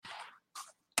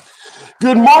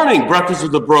Good morning. Breakfast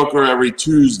with the Broker every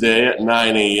Tuesday at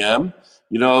 9 a.m.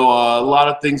 A lot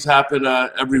of things happen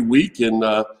every week, and,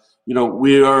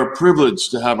 we are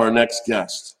privileged to have our next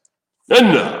guest. And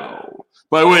now,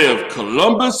 by way of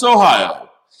Columbus, Ohio,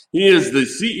 he is the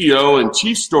CEO and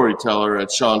Chief Storyteller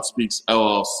at Sean Speaks,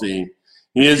 LLC.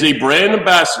 He is a brand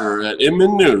ambassador at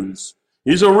Inman News.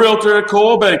 He's a realtor at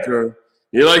Coldwell Banker.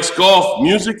 He likes golf,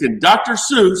 music, and Dr.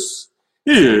 Seuss.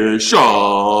 He is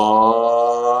Sean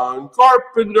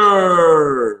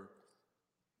Carpenter.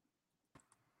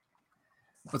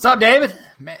 What's up, David?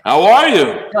 Man, how are you?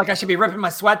 I feel like I should be ripping my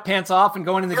sweatpants off and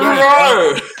going in the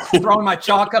game. Throwing my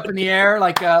chalk up in the air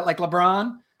like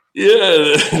LeBron.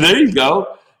 Yeah, there you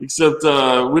go. Except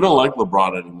we don't like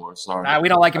LeBron anymore. Sorry. We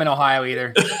don't like him in Ohio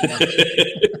either.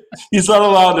 He's not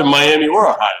allowed in Miami or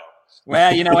Ohio.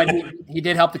 Well, you know what? He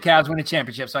did help the Cavs win a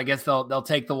championship, so I guess they'll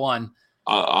take the one.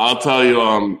 I'll tell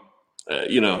you,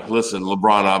 listen,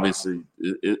 LeBron obviously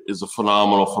is a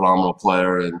phenomenal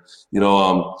player, and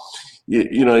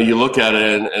you look at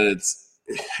it and it's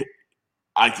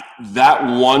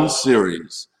that one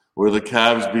series where the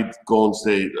Cavs beat Golden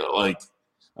State. Like,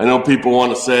 I know people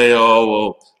want to say, "Oh,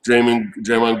 well,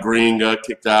 Draymond Green got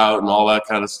kicked out" and all that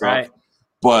kind of stuff, right.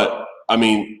 But I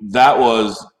mean, that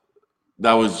was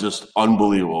just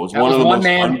unbelievable. It was one of the most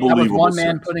unbelievable. That was one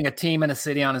man putting a team and a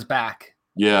city on his back.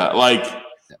 Yeah, like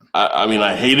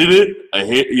I hated it.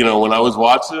 When I was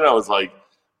watching it, I was like,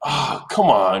 "Oh, come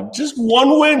on, just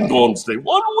one win, Golden State,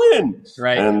 one win."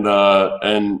 Right.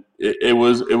 And it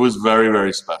was very,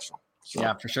 very special. So,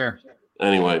 yeah, for sure.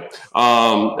 Anyway,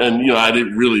 I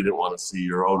didn't want to see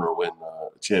your owner win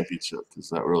a championship because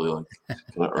that really kind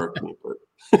of irked me. But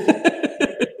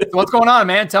so what's going on,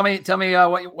 man? Tell me what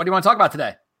do you want to talk about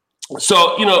today?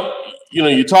 So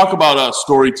you talk about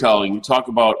storytelling. You talk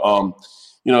about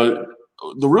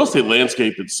the real estate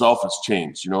landscape itself has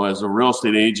changed. As a real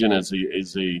estate agent, as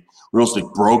a real estate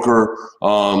broker,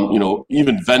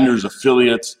 even vendors,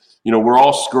 affiliates. We're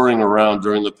all scurrying around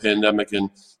during the pandemic, and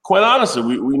quite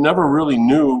honestly, we never really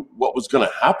knew what was going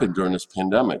to happen during this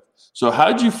pandemic. So how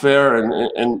did you fare,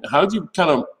 and how did you kind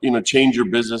of change your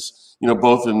business?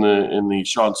 Both in the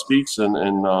Sean Speaks and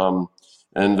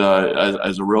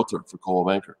as a realtor for Coldwell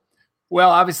Banker. Well,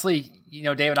 obviously,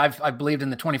 David, I've believed in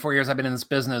the 24 years I've been in this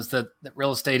business that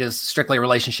real estate is strictly a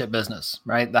relationship business,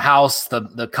 right? The house,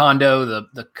 the condo,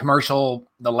 the commercial,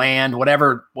 the land,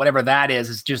 whatever that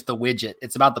is just the widget.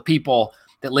 It's about the people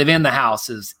that live in the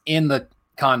houses, in the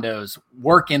condos,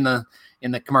 work in the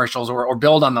commercials, or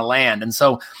build on the land. And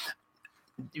so,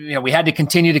 we had to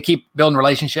continue to keep building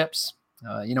relationships.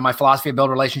 My philosophy of build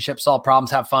relationships, solve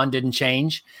problems, have fun didn't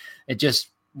change. It just,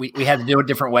 we had to do it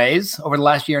different ways over the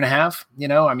last year and a half. You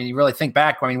really think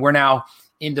back. We're now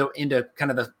into kind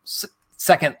of the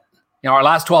second, our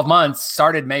last 12 months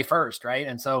started May 1st. Right.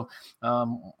 And so,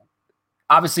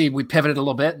 obviously we pivoted a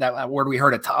little bit. That word we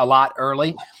heard a lot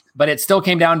early, but it still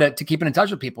came down to keeping in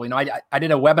touch with people. I did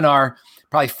a webinar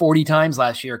probably 40 times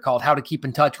last year called How to Keep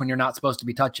in Touch When You're Not Supposed to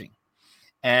Be Touching.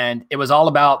 And it was all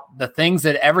about the things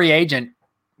that every agent,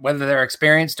 whether they're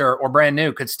experienced or brand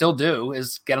new, could still do,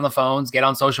 is get on the phones, get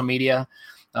on social media,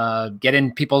 get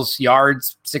in people's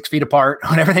yards 6 feet apart,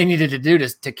 whatever they needed to do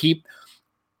to keep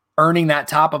earning that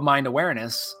top of mind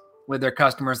awareness with their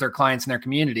customers, their clients, and their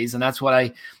communities. And that's what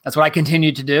I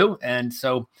continued to do. And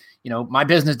so, my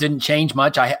business didn't change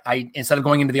much. I instead of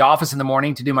going into the office in the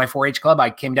morning to do my 4-H club, I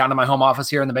came down to my home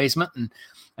office here in the basement and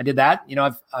I did that.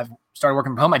 I've started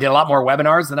working from home. I did a lot more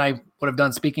webinars than I would have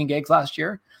done speaking gigs last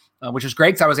year, which was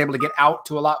great because I was able to get out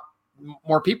to a lot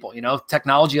more people.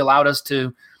 Technology allowed us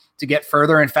to get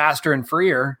further and faster and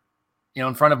freer,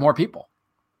 in front of more people.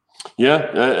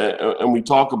 Yeah, and we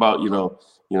talk about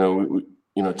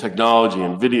technology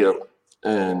and video,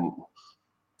 and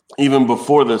even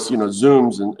before this,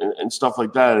 Zooms and stuff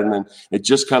like that, and then it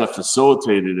just kind of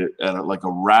facilitated it at a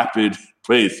rapid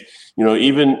pace.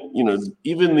 Even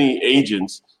the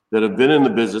agents that have been in the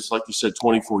business, like you said,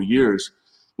 24 years,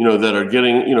 that are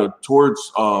getting, towards,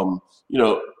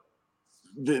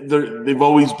 they've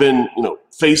always been,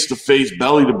 face to face,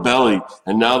 belly to belly,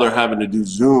 and now they're having to do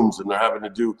Zooms and they're having to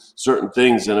do certain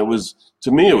things. And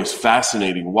to me, it was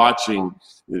fascinating watching,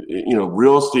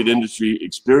 real estate industry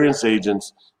experienced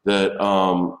agents that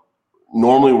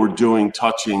normally were doing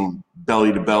touching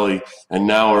belly to belly, and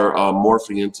now are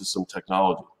morphing into some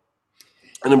technology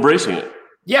and embracing it.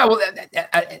 Yeah, well,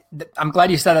 I'm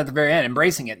glad you said at the very end,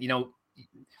 embracing it.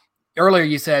 earlier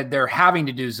you said they're having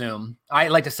to do Zoom. I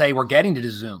like to say we're getting to do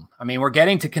Zoom. I mean, we're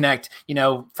getting to connect,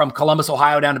 from Columbus,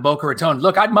 Ohio down to Boca Raton.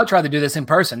 Look, I'd much rather do this in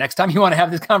person. Next time you want to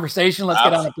have this conversation, let's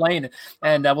get on a plane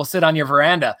and we'll sit on your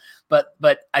veranda. But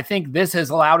I think this has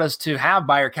allowed us to have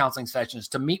buyer counseling sessions,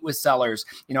 to meet with sellers.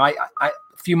 A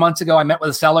few months ago, I met with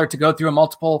a seller to go through a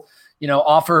multiple,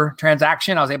 offer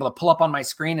transaction. I was able to pull up on my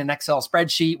screen an Excel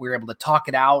spreadsheet. We were able to talk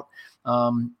it out.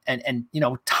 And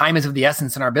time is of the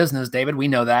essence in our business, David. We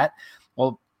know that.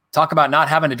 Well, talk about not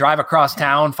having to drive across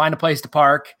town, find a place to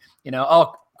park.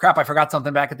 Oh crap, I forgot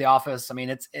something back at the office. I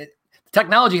mean,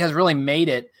 technology has really made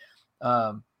it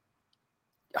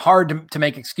hard to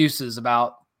make excuses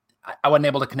about I wasn't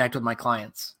able to connect with my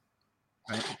clients.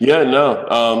 Right? Yeah,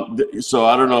 no. So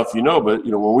I don't know if you know, but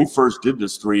when we first did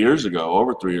this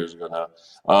over 3 years ago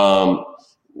now,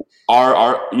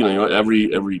 our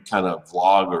every kind of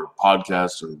vlog or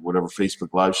podcast or whatever Facebook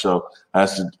live show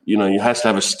has to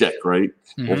have a stick, right?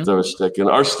 Mm-hmm. You have to have a stick, and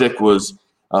our stick was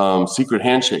secret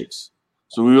handshakes.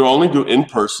 So we would only do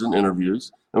in-person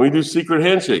interviews, and we do secret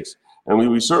handshakes, and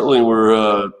we certainly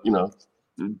were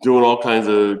doing all kinds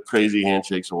of crazy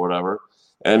handshakes or whatever.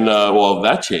 And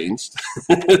that changed.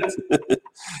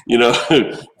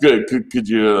 Could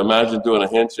you imagine doing a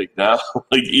handshake now?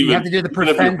 Like even you have to do the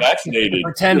if you're vaccinated,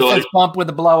 fist bump with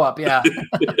the blow up. Yeah.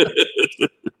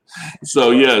 So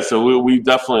we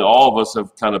definitely, all of us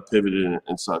have kind of pivoted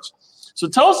and such. So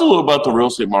tell us a little about the real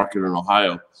estate market in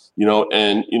Ohio.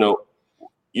 And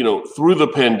through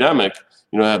the pandemic,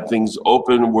 have things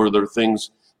open? Were there things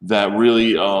that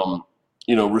really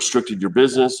restricted your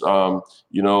business, and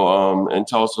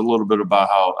tell us a little bit about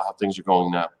how things are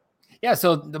going now. Yeah,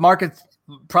 so the market's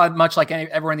probably much like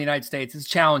everywhere in the United States is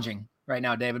challenging right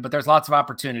now, David, but there's lots of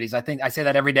opportunities. I think I say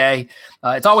that every day.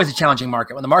 It's always a challenging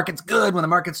market. When the market's good, when the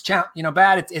market's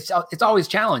bad, it's always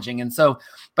challenging. And so,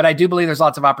 but I do believe there's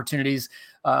lots of opportunities.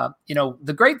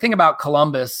 The great thing about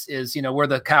Columbus is, we're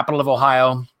the capital of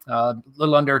Ohio. A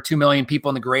little under 2 million people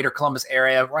in the greater Columbus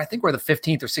area, where I think we're the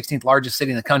 15th or 16th largest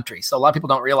city in the country. So a lot of people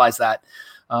don't realize that.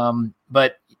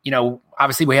 But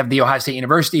obviously we have the Ohio State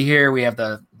University here. We have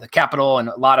the capital and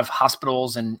a lot of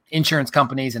hospitals and insurance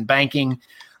companies and banking.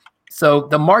 So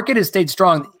the market has stayed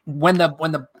strong. When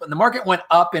the market went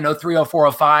up in 03,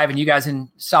 04, 05, and you guys in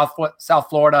South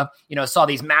Florida, saw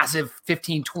these massive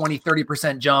 15, 20,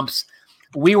 30% jumps,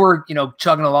 we were,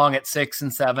 chugging along at 6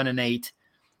 and 7 and 8.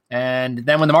 And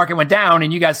then when the market went down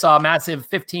and you guys saw massive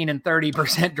 15 and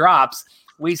 30% drops,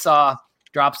 we saw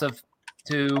drops of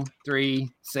 2, 3,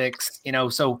 6,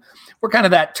 so we're kind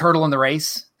of that turtle in the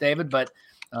race, David, but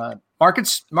market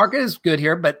is good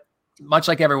here, but much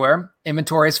like everywhere,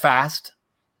 inventory is fast.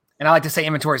 And I like to say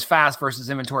inventory is fast versus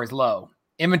inventory is low.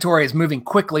 Inventory is moving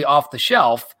quickly off the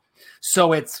shelf.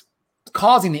 So it's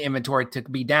causing the inventory to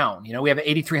be down. We have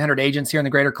 8,300 agents here in the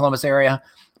greater Columbus area,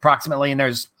 approximately, and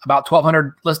there's about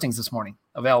 1,200 listings this morning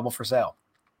available for sale.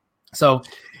 So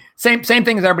same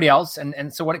thing as everybody else.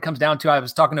 And so what it comes down to, I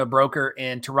was talking to a broker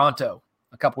in Toronto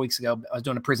a couple weeks ago. I was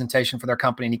doing a presentation for their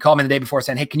company, and he called me the day before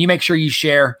saying, "Hey, can you make sure you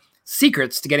share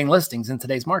secrets to getting listings in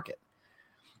today's market?"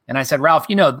 And I said, "Ralph,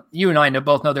 you and I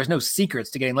both know there's no secrets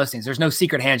to getting listings. There's no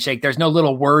secret handshake. There's no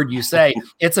little word you say.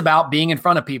 It's about being in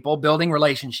front of people, building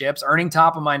relationships, earning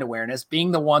top of mind awareness,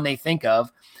 being the one they think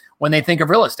of when they think of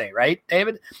real estate," right,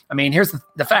 David? I mean, here's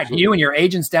the fact. You and your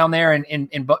agents down there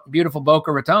in beautiful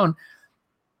Boca Raton,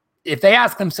 if they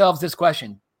ask themselves this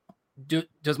question,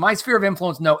 does my sphere of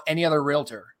influence know any other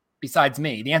realtor besides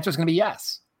me? The answer is going to be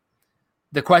yes.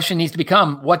 The question needs to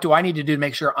become, what do I need to do to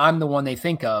make sure I'm the one they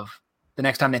think of the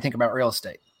next time they think about real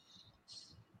estate?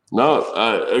 No,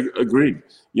 agreed.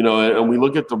 And we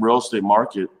look at the real estate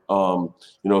market,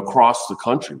 across the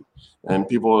country, and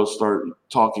people start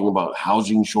talking about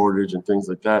housing shortage and things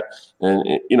like that. And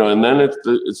then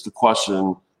it's the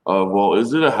question of, well,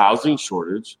 is it a housing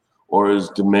shortage, or is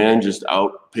demand just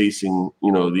outpacing,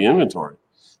 the inventory?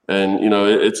 And,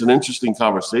 it's an interesting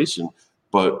conversation.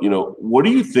 But, what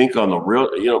do you think on the real,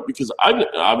 because I've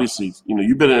obviously,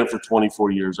 you've been in it for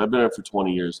 24 years. I've been in it for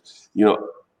 20 years.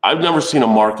 I've never seen a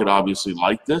market obviously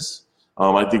like this.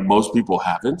 I think most people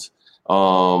haven't,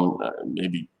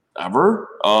 maybe ever.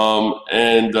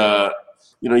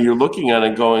 You're looking at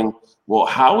it going, well,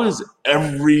 how is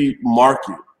every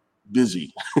market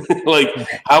busy? Like,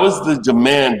 how is the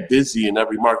demand busy in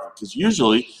every market? Because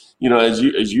usually, as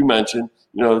you mentioned,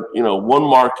 one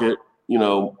market,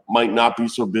 might not be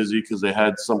so busy because they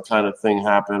had some kind of thing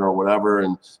happen or whatever,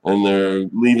 and they're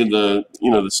leaving the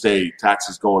state,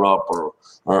 taxes going up or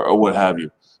what have you.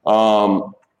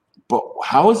 But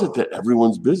how is it that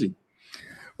everyone's busy?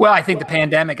 Well, I think the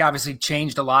pandemic obviously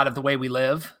changed a lot of the way we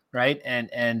live, right?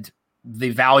 And the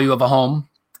value of a home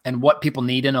and what people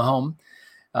need in a home.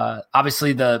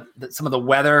 Obviously, some of the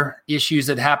weather issues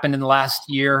that happened in the last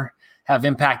year have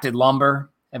impacted lumber,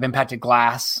 have impacted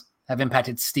glass, have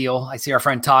impacted steel. I see my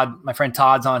friend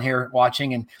Todd's on here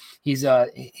watching, and he's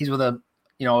with a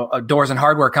doors and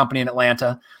hardware company in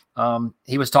Atlanta.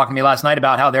 He was talking to me last night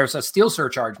about how there's a steel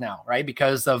surcharge now, right?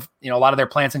 Because of, a lot of their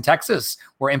plants in Texas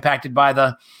were impacted by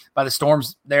the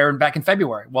storms there back in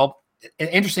February. Well,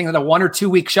 interesting that a 1 or 2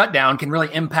 week shutdown can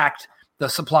really impact the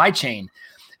supply chain.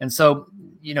 And so,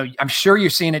 I'm sure you're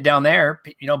seeing it down there.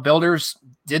 Builders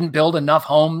didn't build enough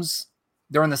homes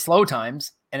during the slow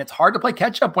times, and it's hard to play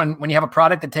catch up when you have a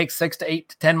product that takes 6 to 8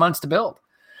 to 10 months to build.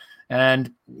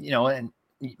 And,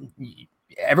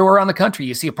 everywhere around the country,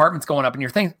 you see apartments going up, and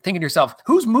you're thinking to yourself,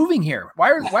 who's moving here?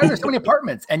 Why are there so many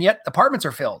apartments? And yet apartments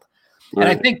are filled. Right.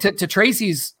 And I think to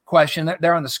Tracy's question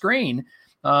there on the screen,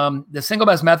 the single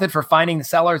best method for finding the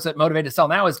sellers that motivate to sell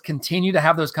now is continue to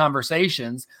have those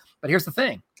conversations. But here's the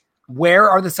thing. Where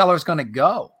are the sellers going to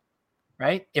go,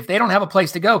 right? If they don't have a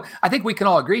place to go, I think we can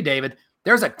all agree, David,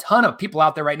 there's a ton of people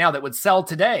out there right now that would sell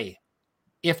today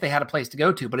if they had a place to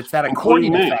go to, but it's that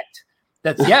accordion effect.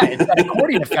 It's that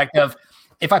accordion effect of,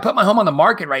 if I put my home on the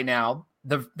market right now,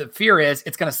 the fear is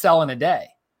it's going to sell in a day.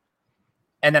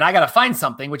 And then I got to find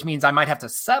something, which means I might have to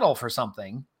settle for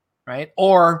something, right?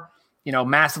 Or,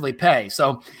 massively pay.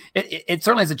 So it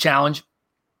certainly is a challenge,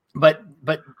 but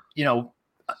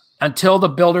until the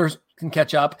builders can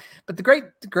catch up. But the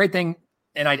great thing,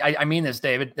 and I mean this,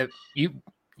 David, that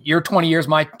your 20 years,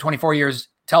 my 24 years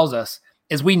tells us,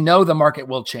 is we know the market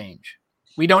will change.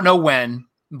 We don't know when,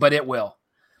 but it will.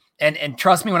 And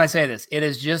trust me when I say this, it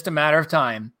is just a matter of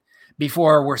time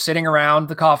before we're sitting around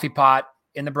the coffee pot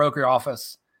in the broker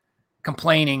office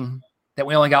complaining that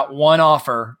we only got one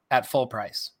offer at full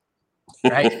price.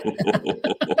 Right?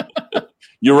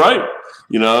 You're right.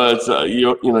 It's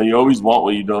you always want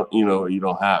what you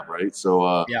don't have, right?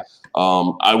 So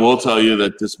I will tell you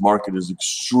that this market is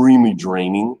extremely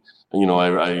draining.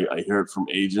 I hear it from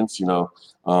agents.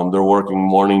 They're working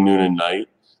morning, noon, and night.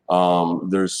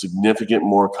 There's significant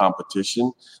more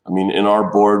competition. I mean, in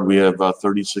our board, we have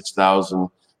 36,000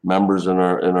 members in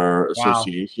our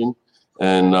association,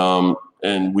 wow.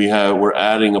 And we're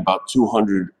adding about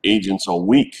 200 agents a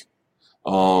week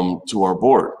to our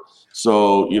board.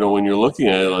 So, when you're looking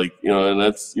at it, and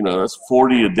that's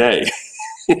 40 a day.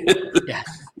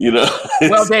 Yeah.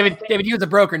 Well, David, you as a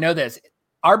broker know this.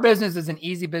 Our business is an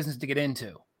easy business to get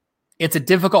into. It's a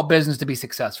difficult business to be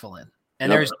successful in.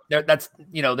 And that's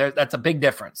a big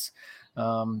difference.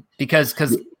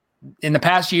 Because in the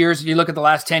past years, you look at the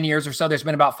last 10 years or so, there's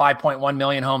been about 5.1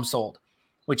 million homes sold,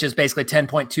 which is basically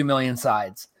 10.2 million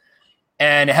sides.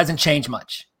 And it hasn't changed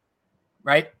much,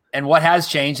 right? And what has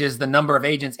changed is the number of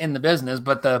agents in the business,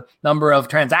 but the number of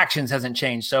transactions hasn't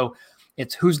changed. So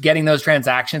it's who's getting those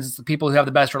transactions. It's the people who have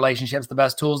the best relationships, the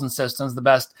best tools and systems, the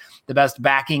best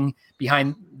backing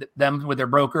behind them with their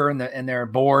broker and their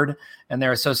board and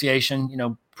their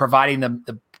association, providing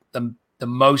the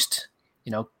most,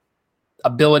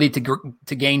 ability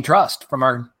to gain trust from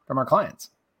our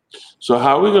clients. So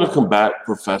how are we going to combat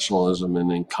professionalism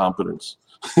and incompetence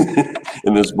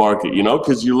in this market?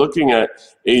 Because you're looking at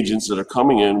agents that are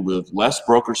coming in with less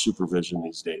broker supervision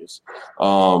these days.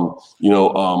 They're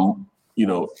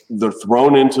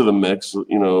thrown into the mix,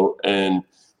 and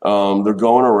they're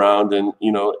going around and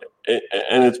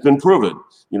it's been proven,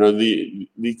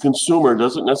 the consumer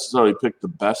doesn't necessarily pick the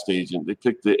best agent. They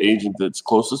pick the agent that's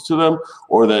closest to them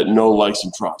or that know, likes,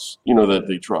 and trusts, that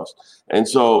they trust. And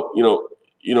so,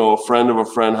 a friend of a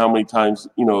friend, how many times,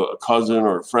 a cousin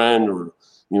or a friend or,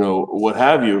 what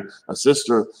have you, a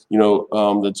sister,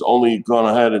 that's only gone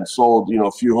ahead and sold,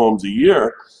 a few homes a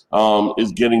year,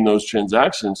 is getting those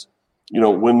transactions.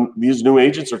 When these new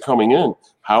agents are coming in,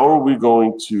 how are we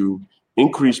going to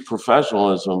increase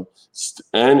professionalism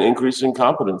and increase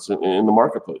incompetence in the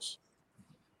marketplace?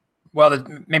 Well,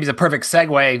 maybe it's a perfect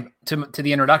segue to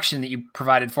the introduction that you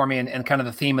provided for me and kind of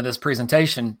the theme of this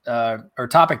presentation or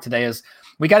topic today is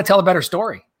we got to tell a better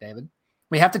story, David.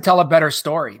 We have to tell a better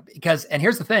story and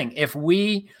here's the thing, if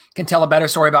we can tell a better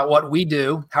story about what we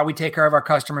do, how we take care of our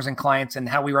customers and clients and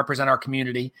how we represent our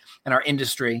community and our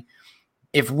industry,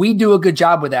 if we do a good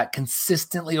job with that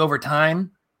consistently over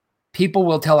time, people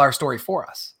will tell our story for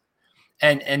us.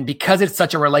 And because it's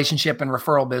such a relationship and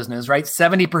referral business, right?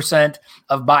 70%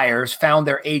 of buyers found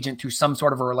their agent through some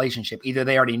sort of a relationship. Either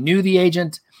they already knew the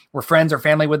agent, were friends or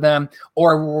family with them,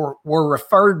 or were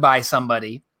referred by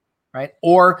somebody, right?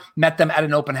 Or met them at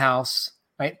an open house,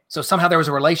 right? So somehow there was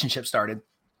a relationship started.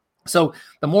 So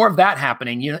the more of that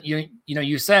happening,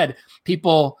 you said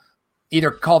people either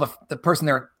call the person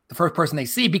they're the first person they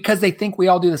see because they think we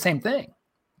all do the same thing.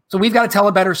 So we've got to tell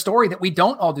a better story that we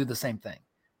don't all do the same thing,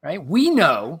 right? We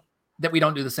know that we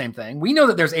don't do the same thing. We know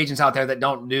that there's agents out there that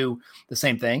don't do the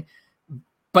same thing.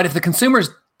 But if the consumers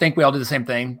think we all do the same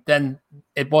thing, then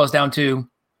it boils down to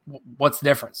what's the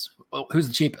difference? Who's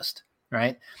the cheapest,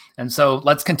 right? And so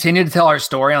let's continue to tell our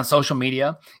story on social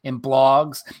media, in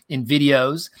blogs, in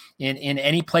videos, in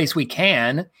any place we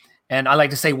can. And I like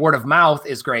to say word of mouth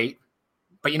is great.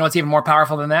 But you know what's even more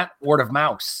powerful than that? Word of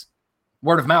mouse.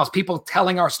 Word of mouse. People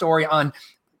telling our story on,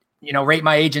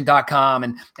 ratemyagent.com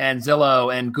and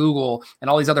Zillow and Google and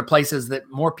all these other places that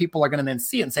more people are going to then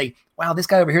see it and say, wow, this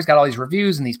guy over here's got all these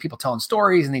reviews and these people telling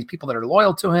stories and these people that are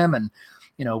loyal to him. And,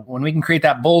 when we can create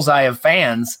that bullseye of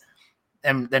fans,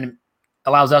 and then it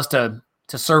allows us to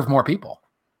serve more people.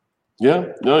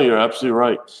 Yeah, no, you're absolutely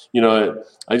right.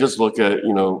 I just look at,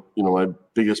 my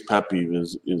biggest pet peeve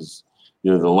is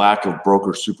the lack of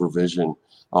broker supervision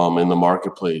in the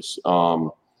marketplace.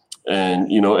 And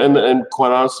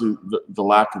quite honestly, the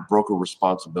lack of broker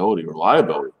responsibility or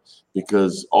liability,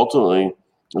 because ultimately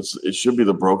it should be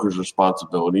the broker's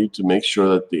responsibility to make sure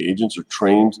that the agents are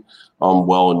trained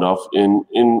well enough in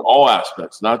all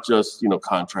aspects, not just,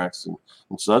 contracts and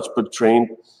such, but trained,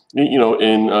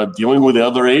 in dealing with the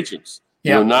other agents,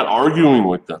 not arguing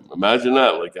with them. Imagine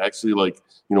that,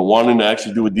 wanting to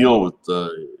actually do a deal with,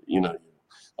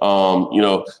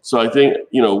 so I think,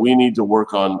 we need to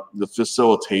work on the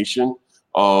facilitation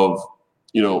of,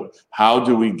 how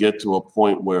do we get to a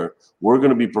point where we're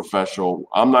going to be professional?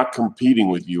 I'm not competing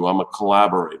with you. I'm a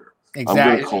collaborator. Exactly. I'm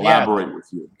going to collaborate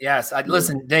with you. Yes.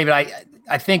 Listen, David,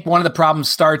 I think one of the problems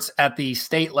starts at the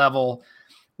state level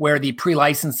where the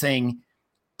pre-licensing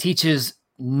teaches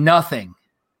nothing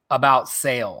about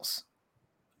sales.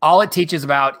 All it teaches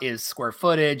about is square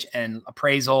footage and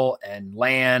appraisal and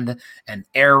land and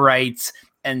air rights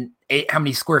and how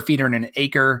many square feet are in an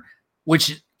acre,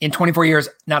 which in 24 years,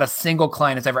 not a single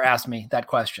client has ever asked me that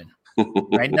question,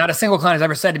 right? Not a single client has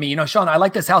ever said to me, Sean, I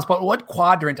like this house, but what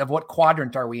quadrant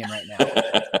are we in right now,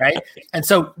 right? And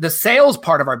so the sales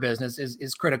part of our business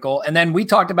is critical. And then we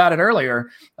talked about it earlier,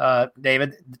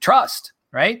 David, the trust,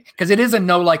 right? Because it is a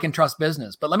know, like, and trust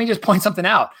business. But let me just point something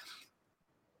out.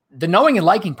 The knowing and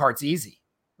liking part's easy,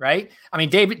 right? I mean,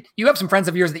 David, you have some friends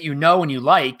of yours that you know and you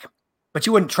like, but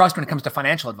you wouldn't trust when it comes to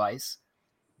financial advice.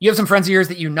 You have some friends of yours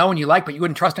that you know and you like, but you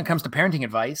wouldn't trust when it comes to parenting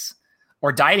advice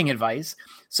or dieting advice.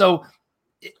 So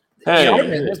in our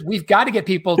business, we've got to get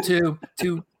people to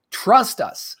trust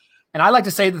us. And I like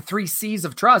to say the 3 C's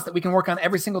of trust that we can work on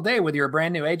every single day, whether you're a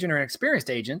brand new agent or an experienced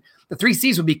agent. The 3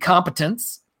 C's would be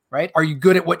competence, right? Are you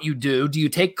good at what you do? Do you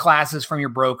take classes from your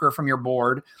broker, from your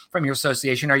board, from your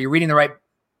association? Are you reading the right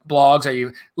blogs? Are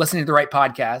you listening to the right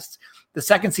podcasts? The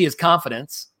second C is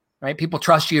confidence, right? People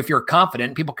trust you if you're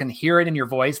confident. People can hear it in your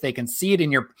voice. They can see it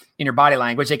in your body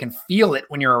language. They can feel it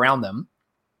when you're around them,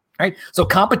 right? So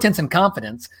competence and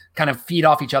confidence kind of feed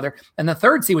off each other. And the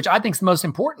third C, which I think is the most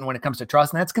important when it comes to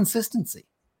trust, and that's consistency.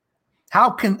 How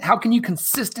can you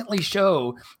consistently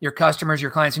show your customers,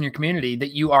 your clients, and your community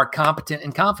that you are competent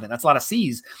and confident? That's a lot of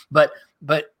C's. But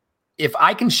if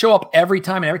I can show up every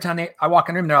time, and every time I walk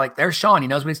in the room, they're like, there's Sean. He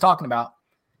knows what he's talking about.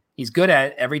 He's good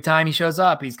at it. Every time he shows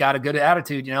up, he's got a good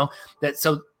attitude, that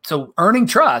so earning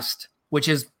trust, which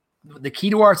is the key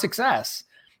to our success,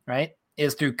 right,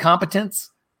 is through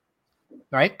competence,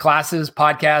 right? Classes,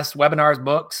 podcasts, webinars,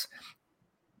 books,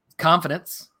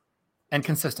 confidence, and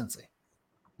consistency.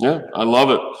 Yeah, I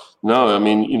love it. No, I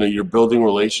mean, you're building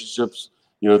relationships,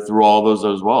 through all those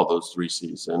as well, those 3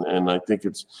 C's. And I think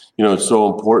it's, it's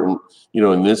so important,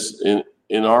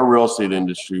 in our real estate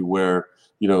industry where,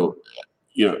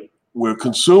 where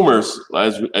consumers,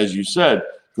 as you said,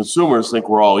 consumers think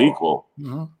we're all equal,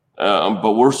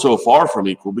 but we're so far from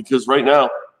equal, because right now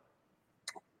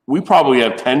we probably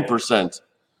have 10%,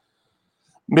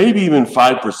 maybe even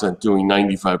 5% doing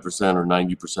 95% or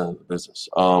 90% of the business.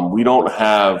 We don't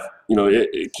have,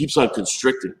 it keeps on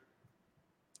constricting.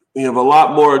 We have a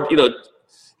lot more,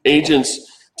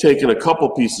 agents taking a couple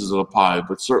pieces of the pie,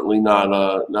 but certainly not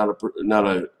a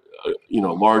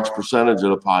large percentage of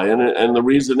the pie. And the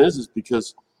reason is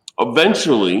because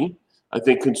eventually I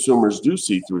think consumers do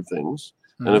see through things,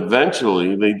 and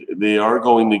eventually they are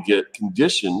going to get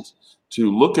conditioned to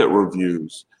look at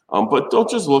reviews. But don't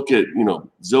just look at,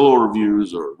 Zillow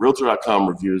reviews or Realtor.com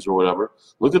reviews or whatever.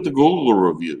 Look at the Google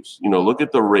reviews. Look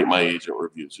at the Rate My Agent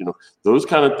reviews. Those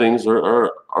kind of things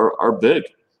are big.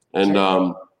 And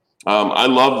I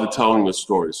love the telling the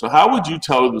story. So how would you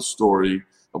tell the story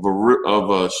of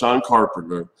a Sean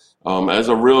Carpenter as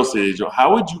a real estate agent?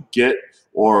 How would you get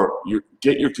or you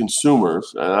get your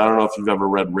consumers, and I don't know if you've ever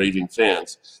read Raving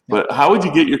Fans, but how would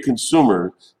you get your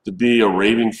consumer to be a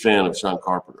raving fan of Sean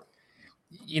Carpenter?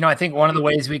 I think one of the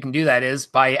ways we can do that is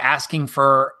by asking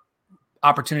for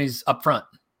opportunities up front.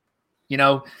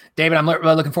 David, I'm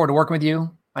really looking forward to working with you.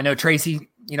 I know Tracy,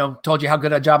 told you how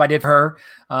good a job I did for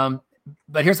her.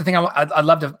 But here's the thing I'd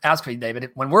love to ask for you,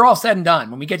 David. When we're all said and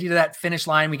done, when we get you to that finish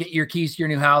line, we get your keys to your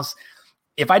new house,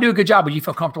 if I do a good job, would you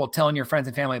feel comfortable telling your friends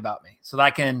and family about me so that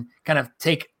I can kind of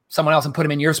take someone else and put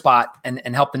them in your spot and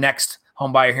help the next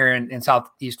home buyer here in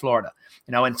Southeast Florida?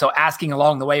 And so asking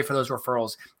along the way for those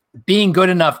referrals, being good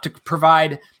enough to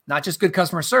provide not just good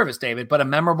customer service, David, but a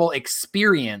memorable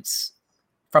experience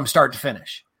from start to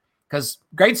finish. Because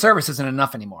great service isn't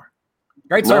enough anymore.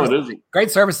 Great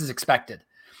service is expected.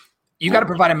 You got to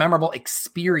provide a memorable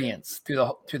experience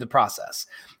through the process.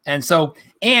 And so,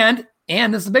 and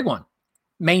this is a big one,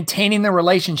 maintaining the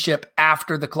relationship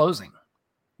after the closing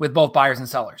with both buyers and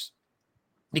sellers.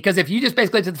 Because if you just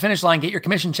basically to the finish line, get your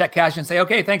commission check cash and say,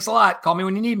 okay, thanks a lot, call me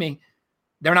when you need me,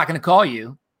 they're not going to call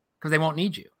you because they won't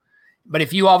need you. But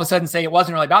if you all of a sudden say it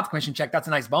wasn't really about the commission check, that's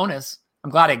a nice bonus. I'm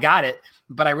glad I got it.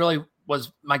 But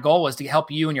my goal was to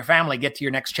help you and your family get to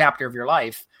your next chapter of your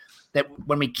life. That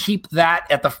when we keep that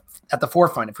at the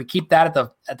forefront, if we keep that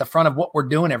at the front of what we're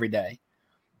doing every day,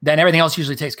 then everything else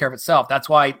usually takes care of itself. That's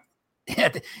why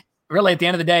really at the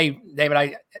end of the day,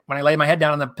 David, when I lay my head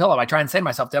down on the pillow, I try and say to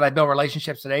myself, did I build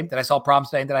relationships today? Did I solve problems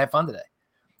today? And did I have fun today?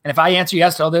 And if I answer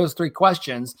yes to all those three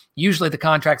questions, usually the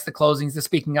contracts, the closings, the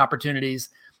speaking opportunities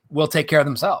will take care of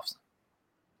themselves.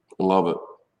 I love it.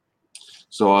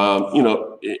 So,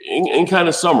 in kind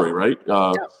of summary, right?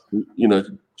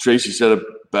 Tracy said it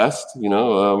best,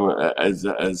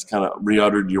 as kind of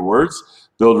re-uttered your words,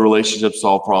 build relationships,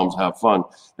 solve problems, have fun.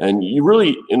 And you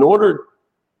really, in order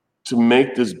to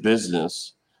make this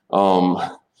business, a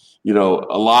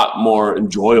lot more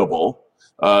enjoyable,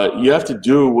 you have to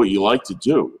do what you like to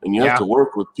do, and you have to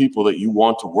work with people that you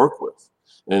want to work with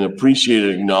and appreciate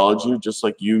and acknowledge you just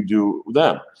like you do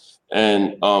them.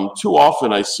 And too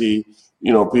often I see,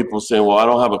 people saying, well, I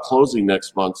don't have a closing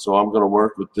next month, so I'm going to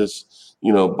work with this,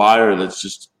 buyer that's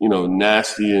just,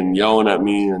 nasty and yelling at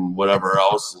me and whatever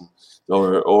else. And,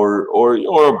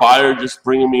 or a buyer just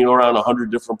bringing me around 100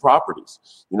 different properties.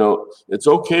 It's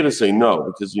okay to say no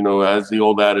because, as the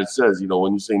old adage says,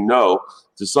 when you say no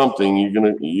to something,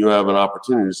 you have an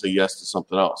opportunity to say yes to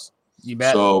something else. You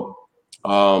bet. So,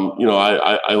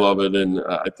 I love it, and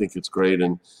I think it's great.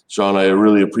 And Sean, I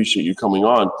really appreciate you coming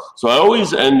on. So I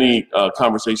always end the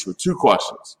conversation with two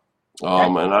questions.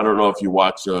 And I don't know if you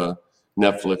watch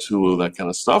Netflix, Hulu, that kind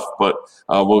of stuff, but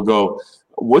we'll go.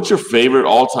 What's your favorite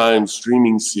all-time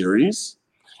streaming series,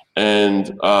 and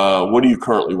what are you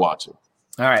currently watching?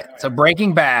 All right, so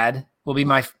Breaking Bad will be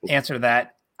my answer to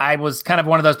that. I was kind of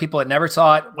one of those people that never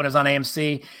saw it when it was on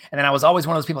AMC. And then I was always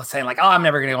one of those people saying like, oh, I'm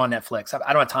never going to go on Netflix.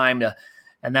 I don't have time to.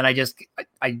 And then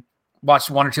I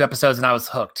watched one or two episodes and I was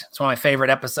hooked. It's one of my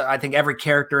favorite episodes. I think every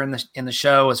character in the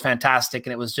show was fantastic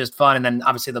and it was just fun. And then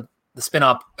obviously the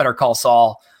spin-off Better Call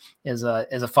Saul is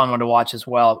a fun one to watch as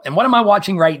well. And what am I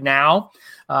watching right now?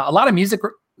 A lot of music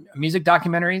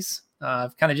documentaries.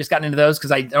 I've kind of just gotten into those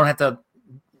because I don't have to,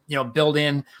 build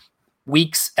in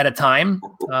weeks at a time.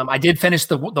 I did finish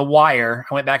the Wire.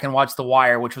 I went back and watched The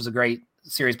Wire, which was a great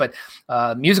series. But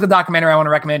musical documentary I want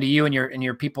to recommend to you and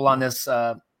your people on this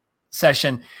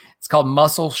session. It's called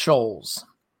Muscle Shoals.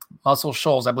 Muscle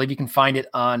Shoals. I believe you can find it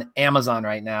on Amazon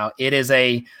right now. It is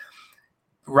a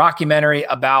rockumentary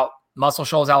about Muscle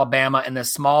Shoals, Alabama, and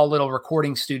this small little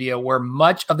recording studio where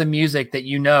much of the music that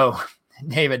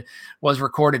David, was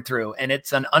recorded through. And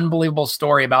it's an unbelievable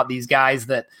story about these guys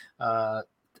that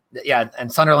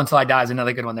and Sunderland Till I Die is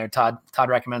another good one there. Todd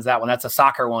recommends that one. That's a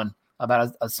soccer one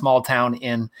about a small town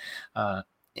in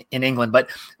England. But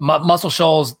Muscle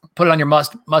Shoals, put it on your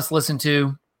must listen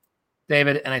to,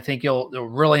 David, and I think you'll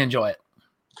really enjoy it.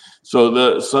 So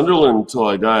the Sunderland Till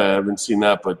I Die, I haven't seen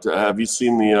that, but have you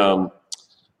seen the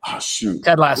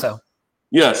Ted Lasso?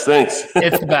 Yes, thanks.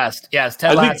 It's the best. Yes,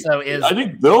 Ted Lasso is. I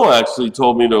think Bill actually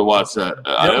told me to watch that.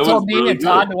 Bill told me and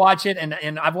Todd to watch it,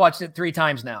 and I've watched it 3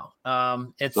 times now.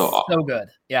 It's so good.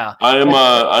 Yeah, I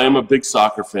am a big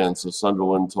soccer fan. So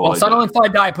Sunderland Till I Die. Sunderland Till I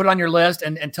Die. Put it on your list,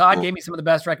 and Todd gave me some of the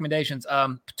best recommendations.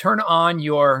 Turn on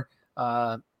your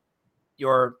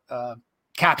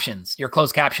captions, your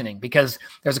closed captioning, because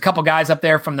there's a couple guys up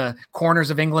there from the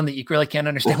corners of England that you really can't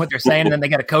understand what they're saying, and then they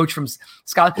got a coach from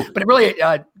Scotland. But it really,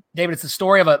 David, it's the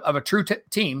story of a true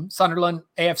team, Sunderland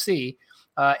AFC,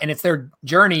 and it's their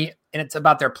journey, and it's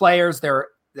about their players, their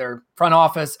front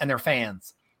office, and their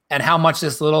fans, and how much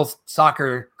this little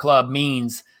soccer club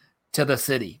means to the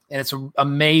city. And it's an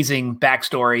amazing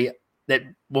backstory that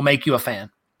will make you a fan.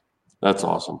 That's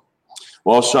awesome.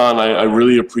 Well, Sean, I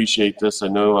really appreciate this. I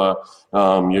know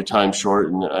your time's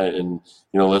short, and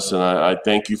listen, I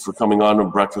thank you for coming on to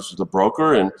Breakfast with the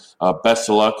Broker, and best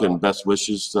of luck and best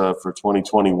wishes for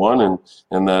 2021,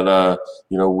 and that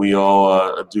we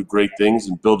all do great things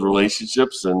and build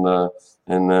relationships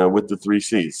and with the 3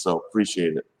 C's. So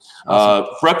appreciate it.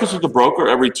 Awesome. Breakfast with the Broker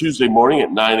every Tuesday morning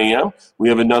at 9 a.m. We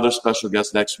have another special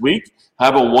guest next week.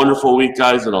 Have a wonderful week,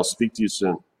 guys, and I'll speak to you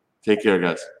soon. Take care,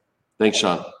 guys. Thanks,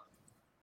 Sean.